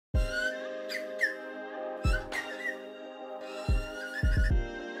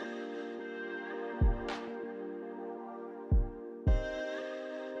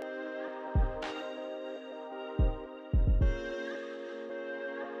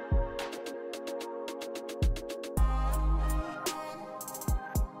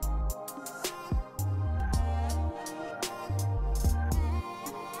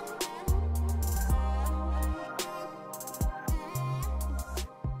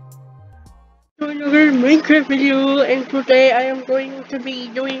another Minecraft video, and today I am going to be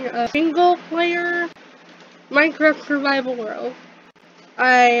doing a single player Minecraft survival world.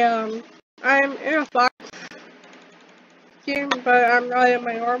 I'm in a box game, but I'm not in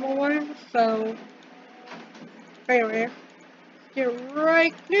my normal one, so anyway, let's get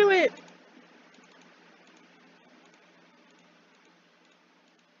right to it.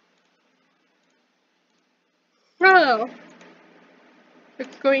 So,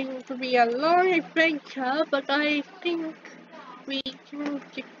 it's going to be a long adventure, but I think we can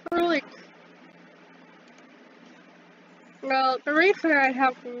get through it. Well, the reason I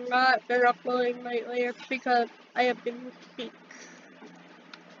have not been uploading lately is because I have been sick.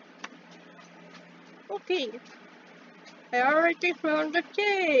 Okay, I already found a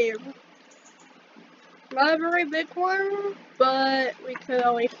cave. Not a very big one, but we could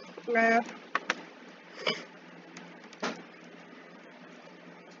always, nah.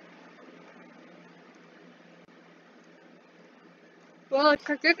 Well, it's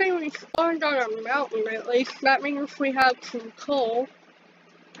a good thing we spawned on a mountain at least. That means we have some coal.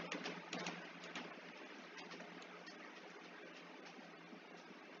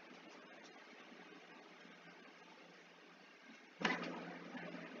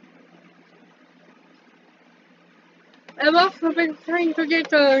 I've also been trying to get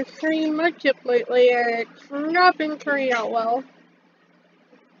the same mudchip lately, and it's not been turning out well.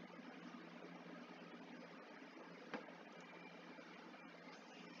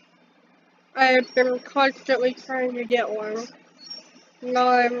 I've been constantly trying to get one.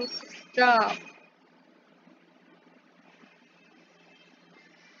 Non-stop.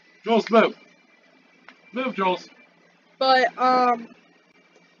 Jules, move! Move, Jules! But,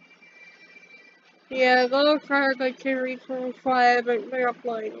 yeah, those are the two reasons why I haven't been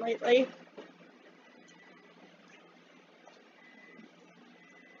uploading lately.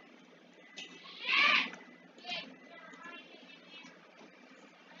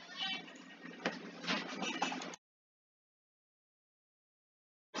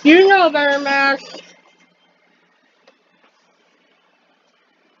 You know better, Max.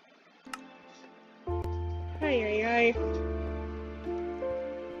 Hey.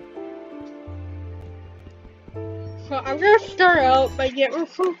 So I'm gonna start out by getting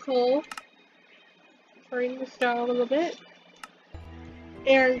some coal. Turning this down a little bit.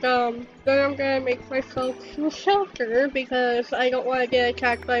 And, then I'm gonna make myself some shelter because I don't want to get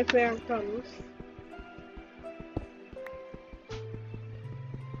attacked by phantoms.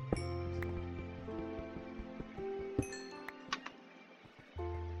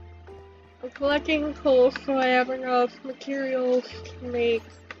 I'm collecting coal so I have enough materials to make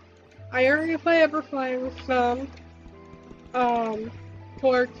iron if I ever find some,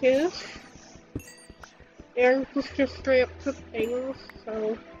 torches, and just straight up cook things,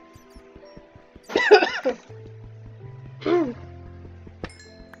 so.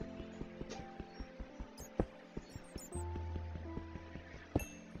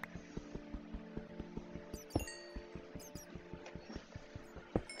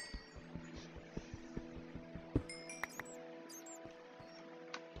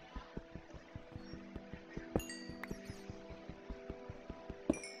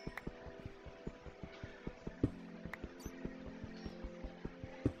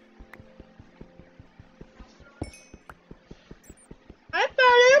 I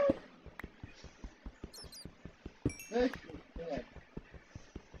found him!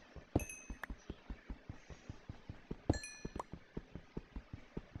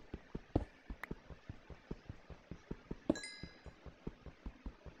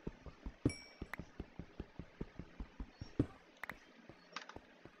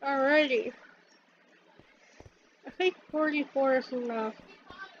 Alrighty. I think 44 is enough.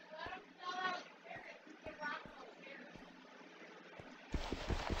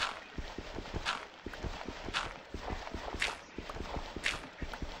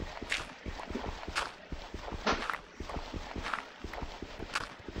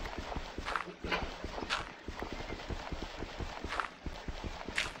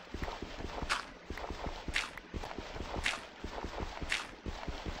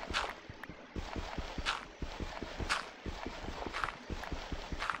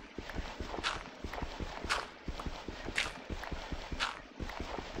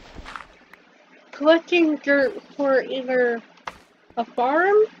 Collecting dirt for either a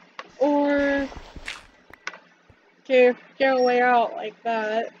farm or to get a way out like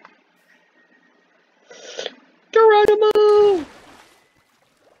that. Geronimo!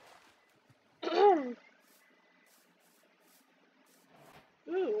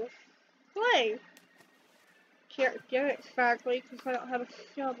 Ooh, clay. Can't get it exactly because I don't have a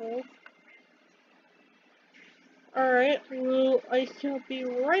shovel. Alright, well, I shall be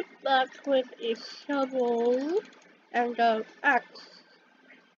right back with a shovel and an axe.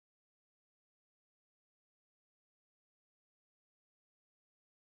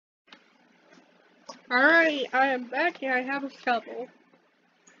 Alright, I am back and I have a shovel.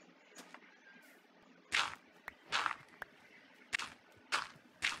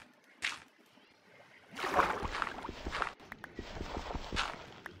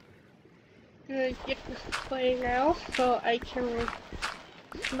 I'm gonna get this clay now so I can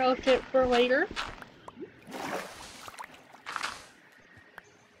smelt it for later.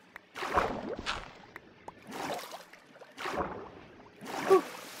 Whew.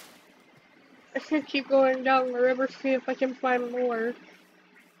 I should keep going down the river, see if I can find more.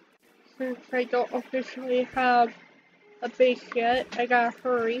 Since I don't officially have a base yet, I gotta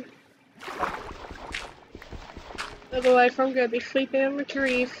hurry. Otherwise I'm gonna be sleeping in the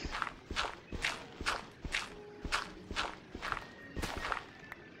trees.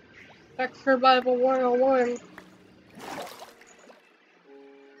 That's Survival 101.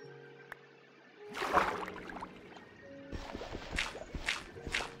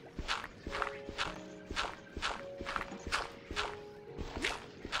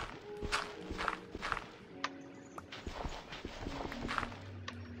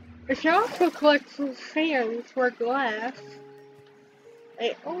 I should also collect some sand for glass.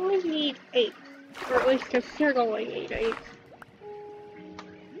 I only need 8. Or at least I should only need 8.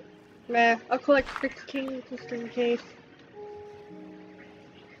 Nah, I'll collect 16 just in case.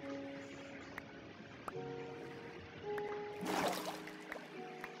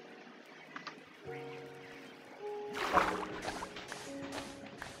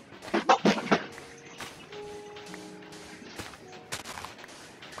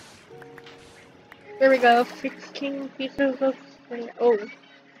 There we go, 16 pieces of sand. Oh,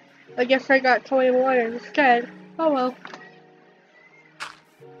 I guess I got 21 instead. Oh well.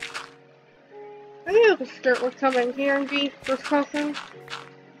 I need to start with some candy or something.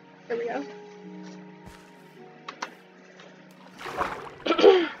 There we go.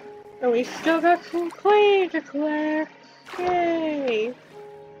 And we still got some clay to collect. Yay!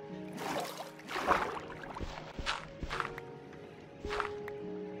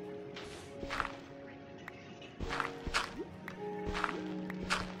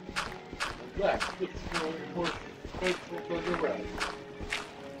 Black, it's more faithful than the red.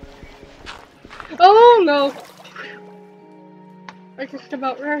 Oh no! I just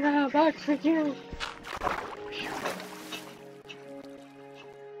about ran out of oxygen.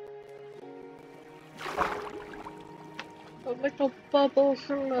 The little bubbles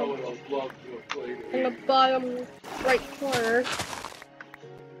in the bottom right corner.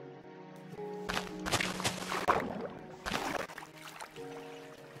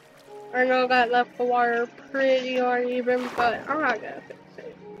 I know that left the water pretty uneven, but I'm not gonna fix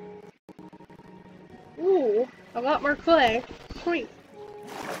it. Ooh, a lot more clay. Sweet.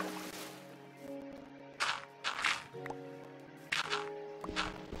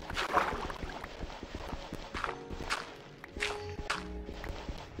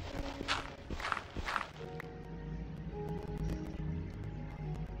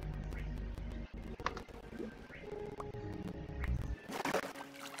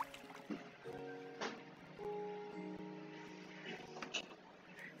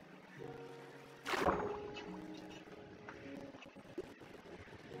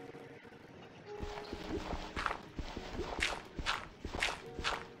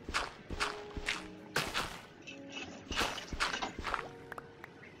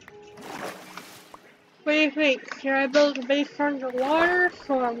 What do you think? Should I build a base underwater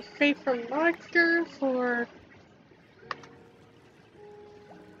so I'm safe from monsters, or...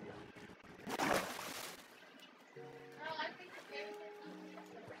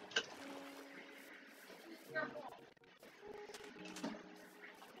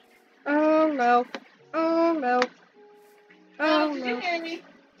 Oh no. Oh no. Oh Did no. you hear me?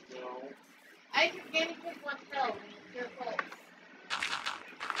 No. I just gave you just one pill. Your fault.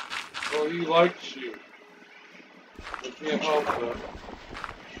 Well, he likes you. I can't help that.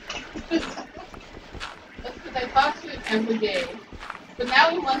 That's because I talk to him every day. But now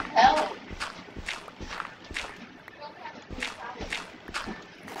he wants help.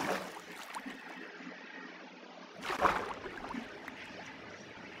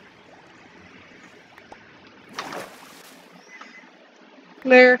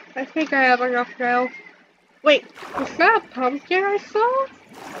 There, I think I have enough now. Wait, was that a pumpkin I saw?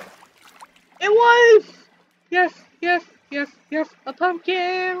 It was! Yes, yes, yes, yes, a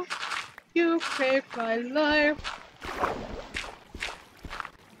pumpkin! You saved my life.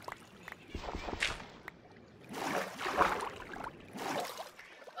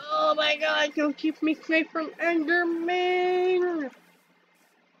 It'll keep me safe from Enderman.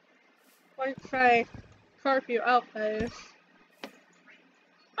 Once I carve you out, guys.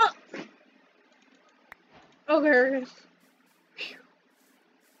 Oh! Oh, there it is.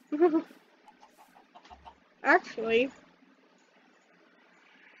 Actually,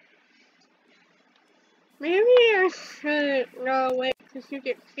 maybe I should. No, wait, because you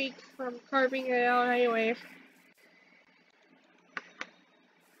get feet from carving it out anyway.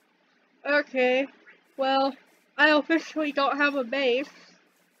 Okay, well, I officially don't have a base,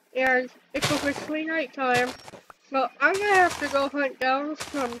 and it's officially nighttime, so I'm gonna have to go hunt down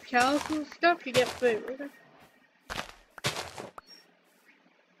some cows and stuff to get food.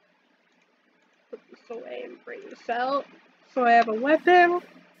 Put this away and bring this out, so I have a weapon.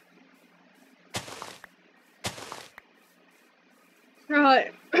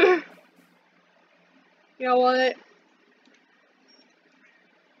 Right. You know what?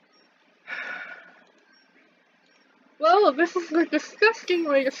 Well, this is a disgusting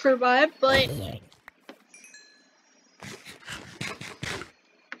way to survive, but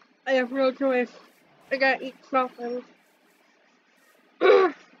I have no choice. I gotta eat something.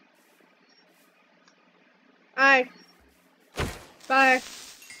 Bye. Bye.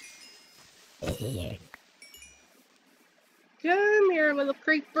 Come here, little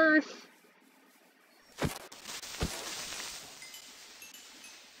creepers.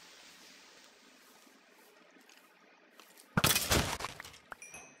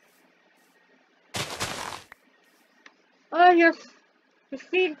 Oh yes, the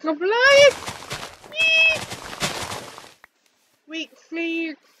seeds of life! Yeet! Weak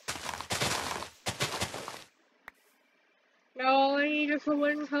seeds. Now all I need is a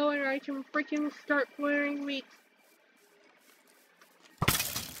wooden hoe and I can freaking start clearing wheat.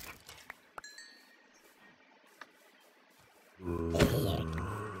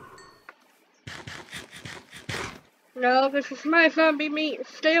 No, this is my zombie meat.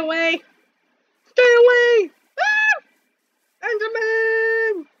 Stay away! Stay away! Ah!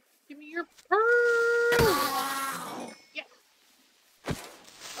 Enderman! Give me your pearl! Yes!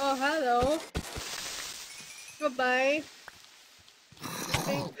 Oh, hello. Goodbye.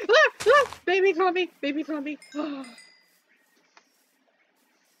 Baby zombie! Baby zombie! Oh.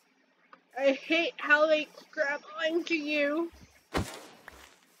 I hate how they grab onto you. Wait.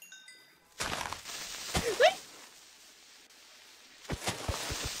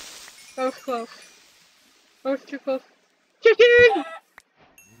 That was close. That was too close. Chicken!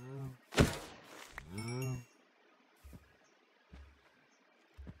 I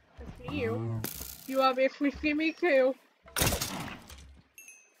see you. You obviously see me too.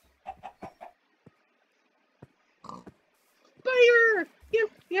 Spider! Yes,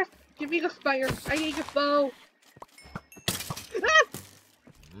 yes. Give me the spider. I need a bow. Ah!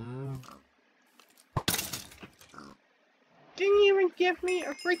 Didn't even give me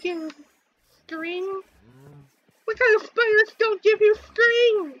a freaking string. What kind of spiders don't give you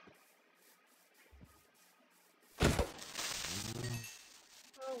string?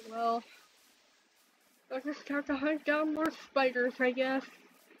 Oh well. I'll just have to hunt down more spiders, I guess.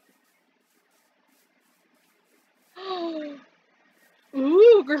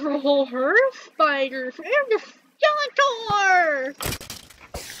 Ooh, there's a whole herd of spiders and a skeletor!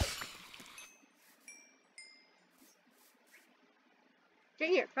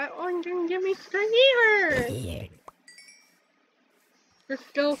 Dang it, that one didn't give me string either! There's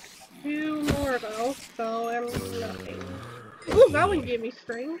still 2 more though, so I'm nothing. Ooh, that one gave me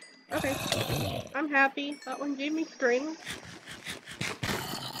string. Okay. I'm happy. That one gave me string.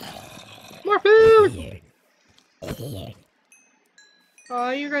 More food!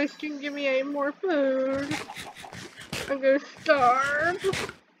 Oh, you guys didn't give me any more food. I'm gonna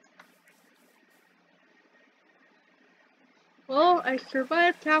starve. Well, I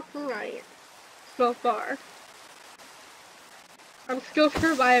survived half the night so far. I'm still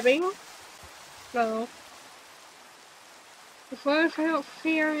surviving. So, as long as I don't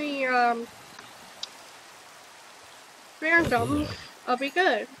see any, phantoms, I'll be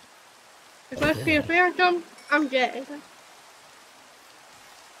good. If I see a phantom, I'm dead.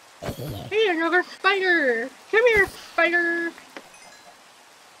 Hey, another spider! Come here, spider!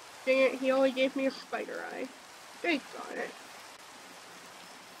 Dang it, he only gave me a spider eye. Thanks on it.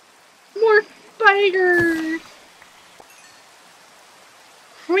 More spiders!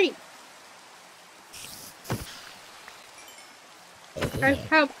 Sweet! I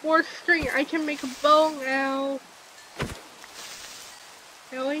have 4 string. I can make a bow now.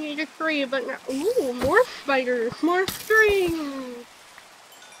 I only needed 3, but now— ooh, more spiders! More string!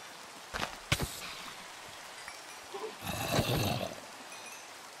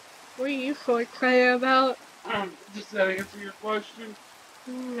 Where are you so excited about? Just to answer your question.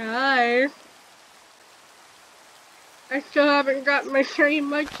 Nice. I still haven't got my shiny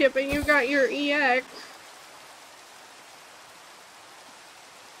mud chip and you got your EX.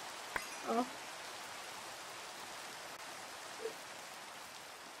 Oh.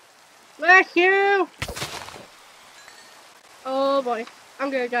 Bless you! Oh boy. I'm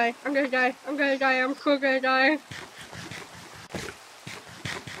gonna die. I'm gonna die. I'm gonna die. I'm so gonna die.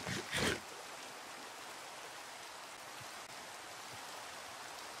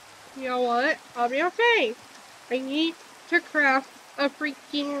 You know what? I'll be okay. I need to craft a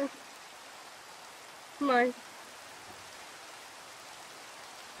freaking... Come on.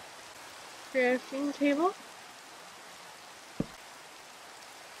 Crafting table.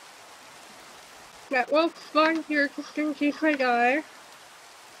 That will spawn here just in case I die.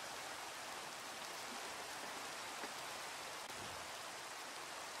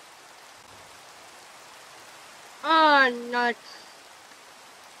 Ah, nuts.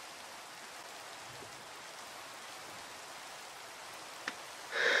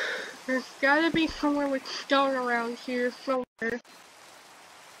 There's gotta be somewhere with stone around here somewhere.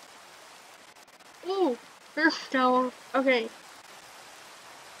 Ooh, there's stone. Okay.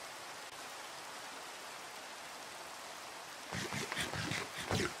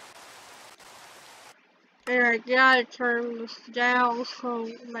 And I gotta turn this down so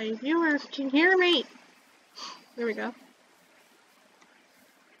my viewers can hear me. There we go.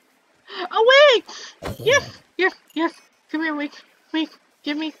 Oh wait! Yes! Yes! Yes! Come here, wait! Wait!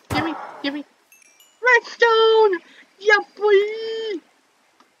 Give me! Redstone! Yeah, boy!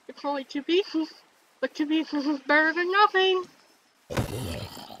 It's only 2 pieces, but 2 pieces is better than nothing.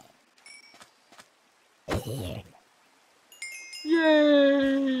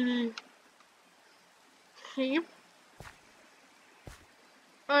 Yay! See?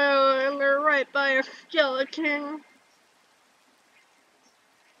 Oh, and they're right by a skeleton.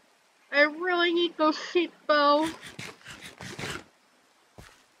 I really need those sheep bow.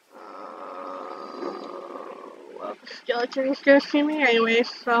 Well, the skeleton's gonna see me anyway,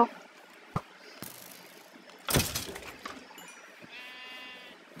 so.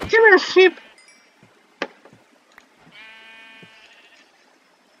 Come here, sheep!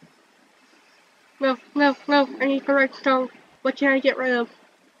 No, no, no, I need the redstone. What can I get rid of?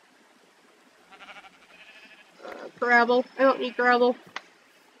 Gravel. I don't need gravel.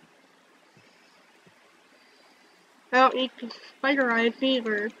 I don't need spider eyes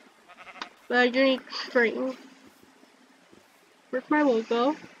either. But I do need string. Where's my wool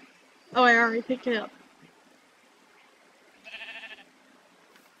go? Oh, I already picked it up.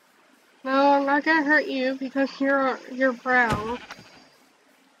 No, I'm not gonna hurt you because you're brown.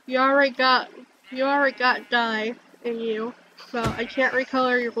 You already got dye in you, so I can't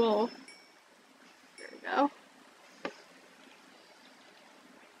recolor your wool. There we go.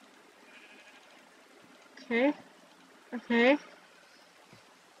 Okay. Okay.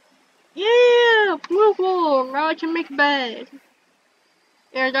 Yeah! Blue wool! Now I can make a bed.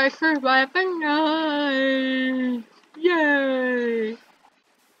 And I survived the night! Yay!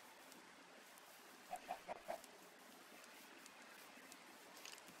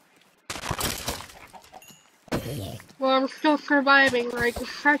 Well, I'm still surviving right this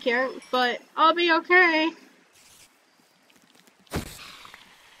second, but I'll be okay.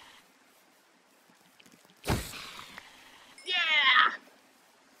 Yeah!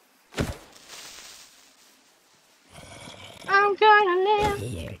 I'm gonna live.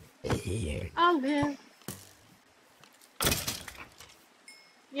 I'll live.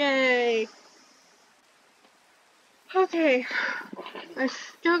 Yay. Okay. I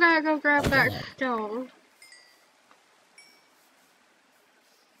still gotta go grab that stone.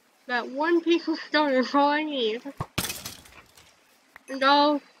 That one piece of stone is all I need. And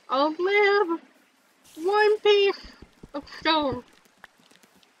I'll live. One piece of stone.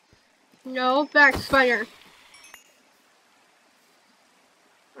 No, backfire.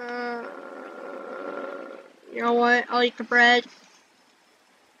 You know what? I'll eat the bread.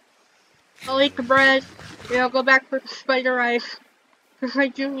 I'll eat the bread. And I'll go back for the spider eyes. Because I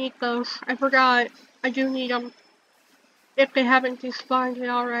do need those. I forgot. I do need them. If they haven't despawned it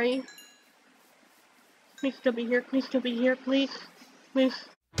already. Please still be here. Please still be here. Please. Please.